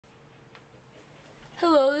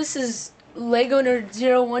Hello, this is Lego Nerd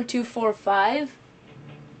 01245,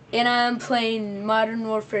 and I'm playing Modern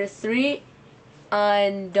Warfare 3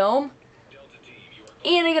 on Dome,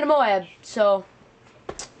 and I got a MOAB, so,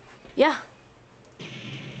 yeah.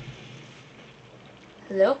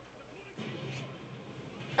 Hello?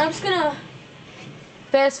 I'm just gonna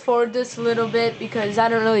fast forward this a little bit because I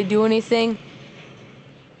don't really do anything,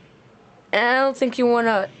 and I don't think you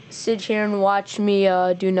wanna sit here and watch me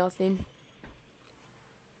do nothing.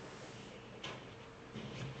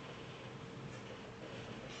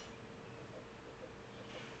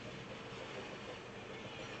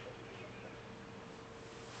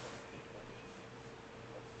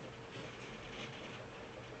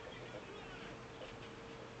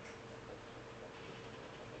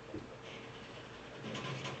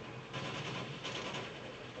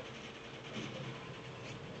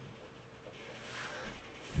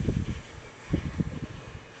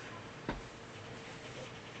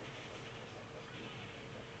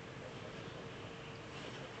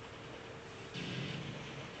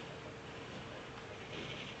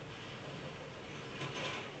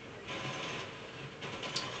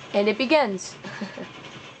 And it begins.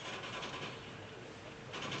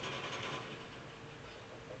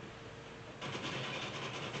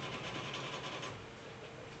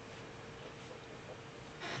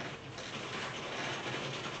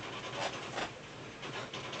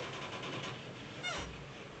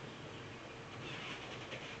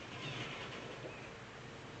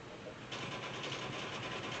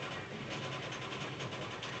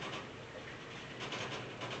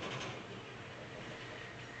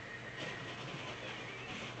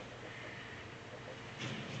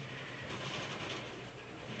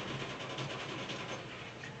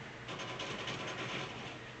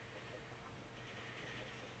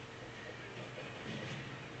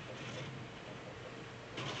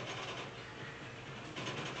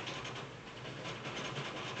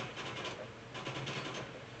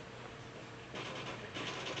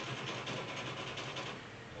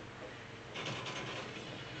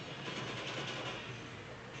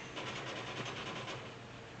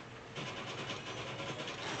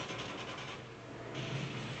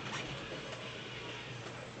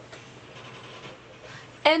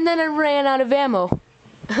 And then I ran out of ammo.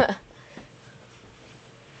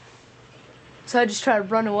 So I just try to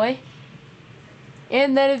run away.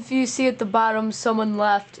 And then if you see at the bottom, someone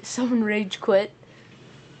left, someone rage quit.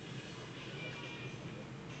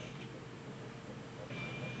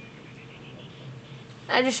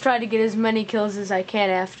 I just try to get as many kills as I can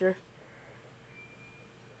after.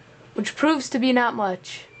 Which proves to be not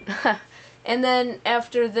much. And then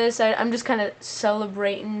after this, I'm just kind of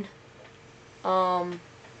celebrating.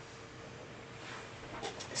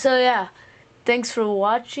 So yeah, thanks for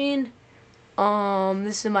watching.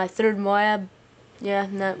 This is my third MOAB. Yeah,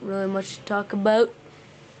 not really much to talk about.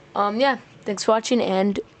 Yeah, thanks for watching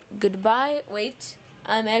and goodbye. Wait,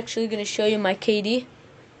 I'm actually gonna show you my KD.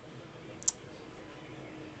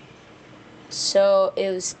 So it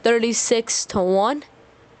was 36-1.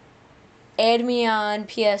 Add me on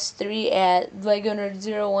PS3 at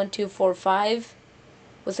LegoNerd01245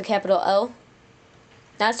 with a capital L.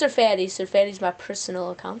 Not Sir Fatty. Sir Fatty's my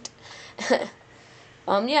personal account.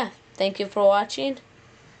 Yeah, thank you for watching.